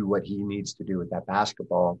to do what he needs to do with that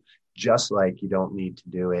basketball, just like you don't need to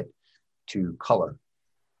do it to color.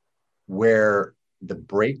 Where the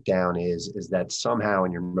breakdown is that somehow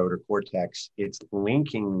in your motor cortex, it's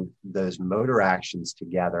linking those motor actions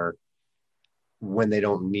together when they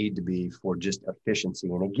don't need to be for just efficiency.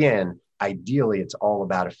 And again, ideally, it's all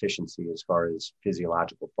about efficiency as far as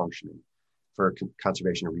physiological functioning for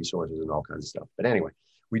conservation of resources and all kinds of stuff. But anyway,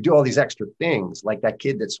 we do all these extra things, like that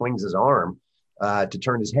kid that swings his arm to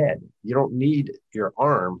turn his head. You don't need your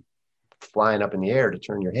arm flying up in the air to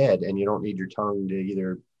turn your head, and you don't need your tongue to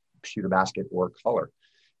either shoot a basket or color,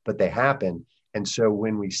 but they happen. And so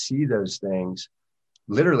when we see those things,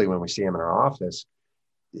 literally when we see them in our office,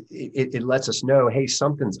 it lets us know, hey,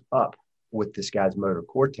 something's up with this guy's motor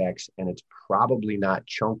cortex, and it's probably not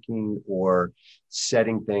chunking or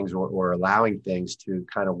setting things or allowing things to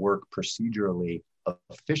kind of work procedurally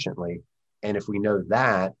efficiently. And if we know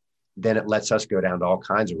that, then it lets us go down to all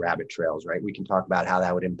kinds of rabbit trails, right? We can talk about how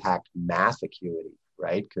that would impact math acuity,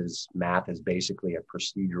 right? Because math is basically a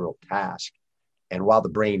procedural task. And while the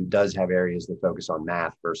brain does have areas that focus on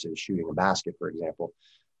math versus shooting a basket, for example,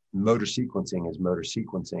 motor sequencing is motor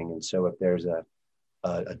sequencing. And so if there's a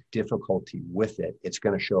difficulty with it, it's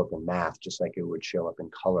going to show up in math, just like it would show up in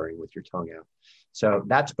coloring with your tongue out. So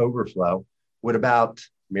that's overflow. What about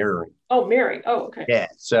mirroring? Oh, mirroring. Oh, okay. Yeah.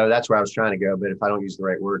 So that's where I was trying to go. But if I don't use the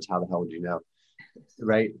right words, how the hell would you know?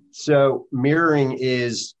 Right. So mirroring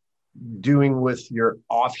is doing with your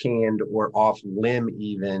offhand or off limb,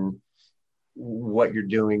 even what you're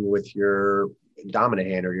doing with your dominant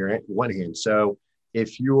hand or your one hand. So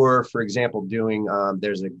if you're, for example, doing,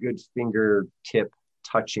 there's a good fingertip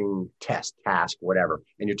touching task, whatever,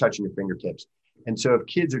 and you're touching your fingertips. And so if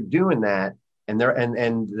kids are doing that and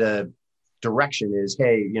the direction is,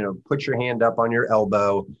 hey, put your hand up on your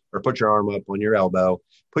elbow or put your arm up on your elbow,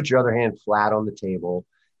 put your other hand flat on the table.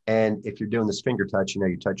 And if you're doing this finger touch,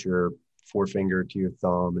 you touch your forefinger to your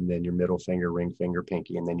thumb, and then your middle finger, ring finger,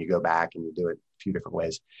 pinky, and then you go back and you do it a few different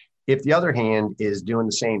ways. If the other hand is doing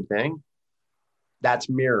the same thing, that's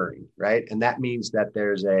mirroring, right? And that means that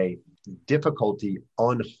there's a difficulty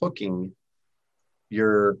unhooking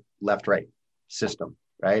your left-right system,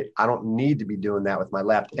 right? I don't need to be doing that with my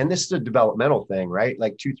left. And this is a developmental thing, right?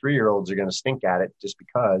 Like 2-3-year-olds are going to stink at it just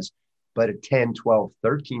because, but a 10, 12,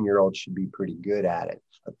 13-year-old should be pretty good at it.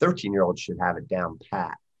 A 13-year-old should have it down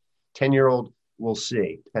pat. 10-year-old, we'll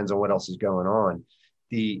see. Depends on what else is going on.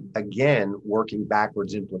 Again, working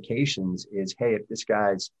backwards implications is, hey, if this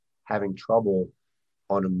guy's having trouble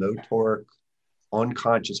on a motoric,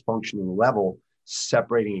 unconscious functioning level,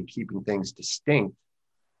 separating and keeping things distinct,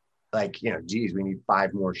 like, geez, we need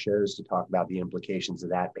 5 more shows to talk about the implications of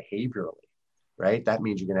that behaviorally, right? That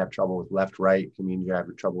means you're going to have trouble with left, right. It means you're going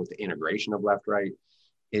to have trouble with the integration of left, right.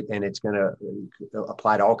 And it's going to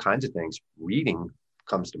apply to all kinds of things. Reading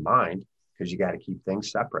comes to mind because you got to keep things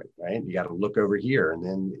separate, right? You got to look over here. And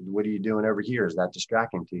then what are you doing over here? Is that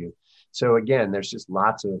distracting to you? So again, there's just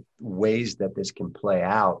lots of ways that this can play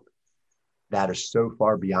out that are so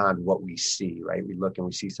far beyond what we see, right? We look and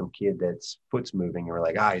we see some kid that's foot's moving and we're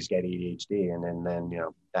like, he's got ADHD. And then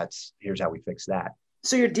here's how we fix that.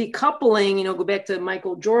 So you're decoupling, go back to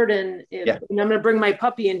Michael Jordan. And I'm going to bring my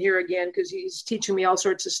puppy in here again, because he's teaching me all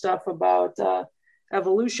sorts of stuff about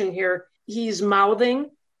evolution here. He's mouthing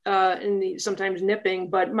and sometimes nipping,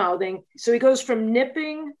 but mouthing. So he goes from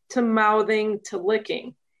nipping to mouthing to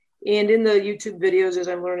licking. And in the YouTube videos, as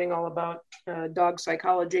I'm learning all about dog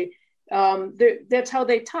psychology, that's how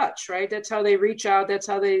they touch, right? That's how they reach out. That's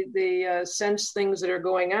how they sense things that are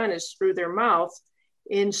going on, is through their mouth.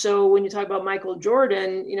 And so when you talk about Michael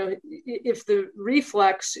Jordan, if the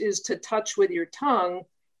reflex is to touch with your tongue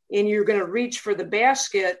and you're going to reach for the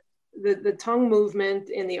basket, the tongue movement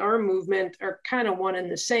and the arm movement are kind of one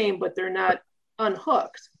and the same, but they're not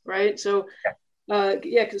unhooked, right? So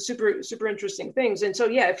because super interesting things. And so,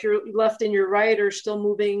 if your left and your right are still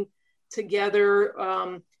moving together,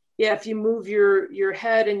 if you move your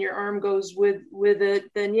head and your arm goes with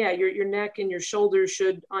it, then your neck and your shoulders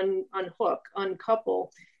should unhook,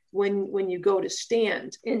 uncouple when you go to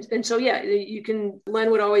stand. And so, you can,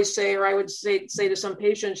 Len would always say, or I would say to some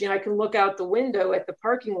patients, I can look out the window at the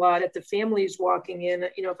parking lot at the families walking in,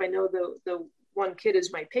 if I know the one kid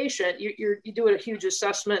is my patient, you do a huge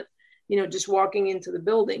assessment, just walking into the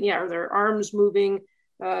building. Are their arms moving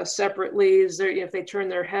separately? Is there, if they turn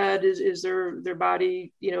their head, is their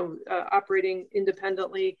body, operating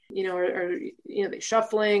independently? Are they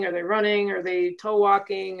shuffling? Are they running? Are they toe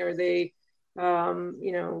walking? Are they,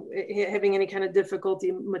 having any kind of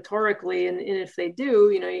difficulty motorically? And if they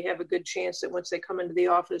do, you have a good chance that once they come into the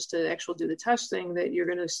office to actually do the testing, that you're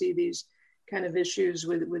going to see these kind of issues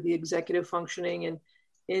with the executive functioning. And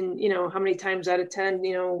how many times out of 10,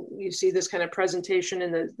 you see this kind of presentation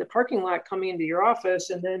in the parking lot coming into your office,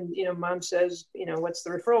 and then, mom says, what's the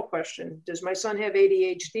referral question? Does my son have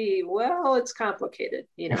ADHD? Well, it's complicated,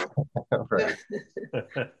 Right.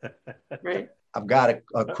 Right. I've got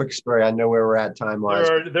a quick story. I know where we're at time-wise.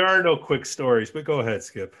 There are no quick stories, but go ahead,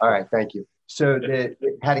 Skip. All right. Thank you. So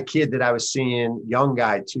had a kid that I was seeing, young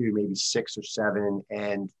guy too, maybe 6 or 7,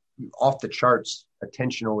 and off the charts,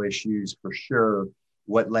 attentional issues for sure.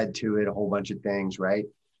 What led to it, a whole bunch of things, right?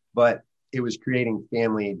 But it was creating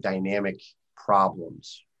family dynamic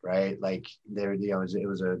problems, right? Like it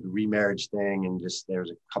was a remarriage thing, and just there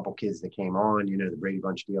was a couple kids that came on, the Brady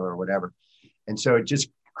Bunch deal or whatever. And so it just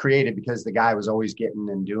created, because the guy was always getting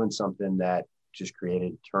and doing something that just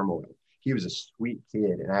created turmoil. He was a sweet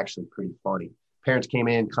kid and actually pretty funny. Parents came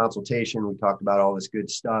in, consultation. We talked about all this good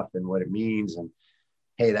stuff and what it means. And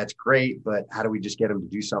hey, that's great, but how do we just get them to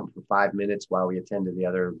do something for 5 minutes while we attend to the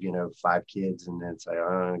other, 5 kids? And then say,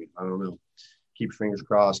 I don't know, keep your fingers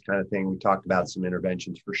crossed kind of thing. We talked about some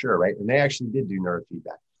interventions for sure, right? And they actually did do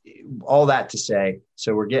neurofeedback. All that to say,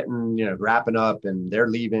 so we're getting, wrapping up, and they're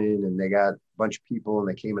leaving, and they got a bunch of people, and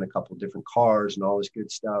they came in a couple of different cars and all this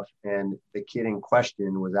good stuff. And the kid in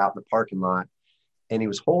question was out in the parking lot, and he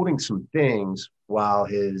was holding some things while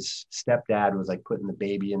his stepdad was like putting the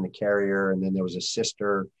baby in the carrier. And then there was a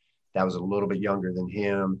sister that was a little bit younger than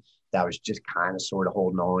him that was just kind of sort of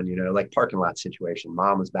holding on, like parking lot situation.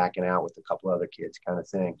 Mom was backing out with a couple other kids kind of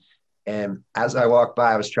thing. And as I walked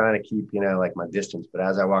by, I was trying to keep, like my distance. But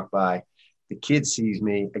as I walked by, the kid sees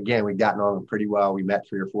me. Again, we'd gotten on pretty well. We met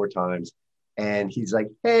 3 or 4 times. And he's like,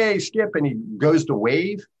 hey, Skip. And he goes to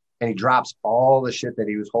wave, and he drops all the shit that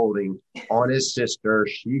he was holding on his sister.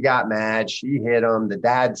 She got mad. She hit him. The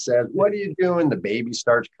dad says, what are you doing? The baby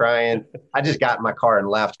starts crying. I just got in my car and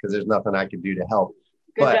left because there's nothing I could do to help.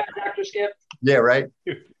 Good job, Dr. Skip. Yeah, right.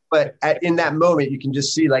 But in that moment, you can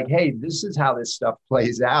just see like, hey, this is how this stuff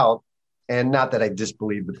plays out. And not that I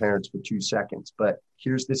disbelieve the parents for 2 seconds, but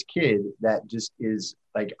here's this kid that just is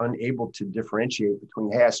like unable to differentiate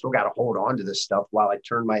between, hey, I still got to hold on to this stuff while I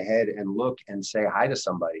turn my head and look and say hi to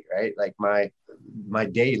somebody, right? Like my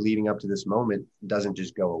day leading up to this moment doesn't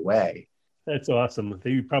just go away. That's awesome.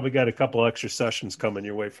 You probably got a couple extra sessions coming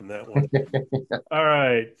your way from that one. All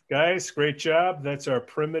right, guys, great job. That's our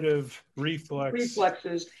primitive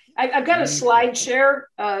reflexes. I've got a slide share.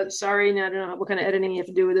 Sorry, I don't know what kind of editing you have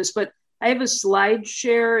to do with this, but I have a slide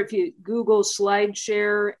share. If you Google slide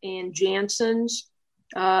share and Jansen's,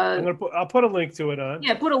 I'll put a link to it on.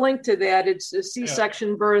 Yeah, put a link to that. It's a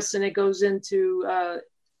C-section births, and it goes into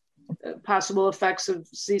possible effects of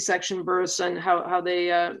C-section births and how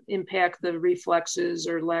they impact the reflexes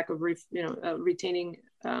or lack of retaining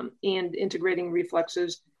and integrating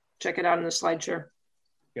reflexes. Check it out in the slide share.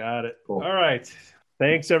 Got it. Cool. All right.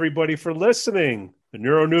 Thanks everybody for listening. The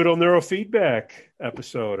NeuroNoodle Neurofeedback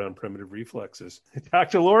episode on primitive reflexes.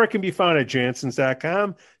 Dr. Laura can be found at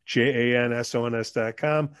jansons.com,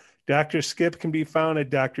 JANSONS.com. Dr. Skip can be found at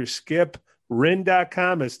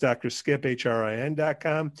drskiprin.com. It's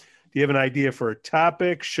drskipHRIN.com. If you have an idea for a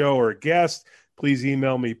topic, show, or guest, please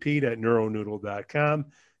email me, Pete, at neuronoodle.com.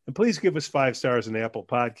 And please give us 5 stars on Apple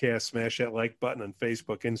Podcasts, smash that like button on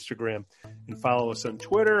Facebook, Instagram, and follow us on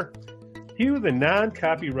Twitter. Cue the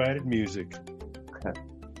non-copyrighted music.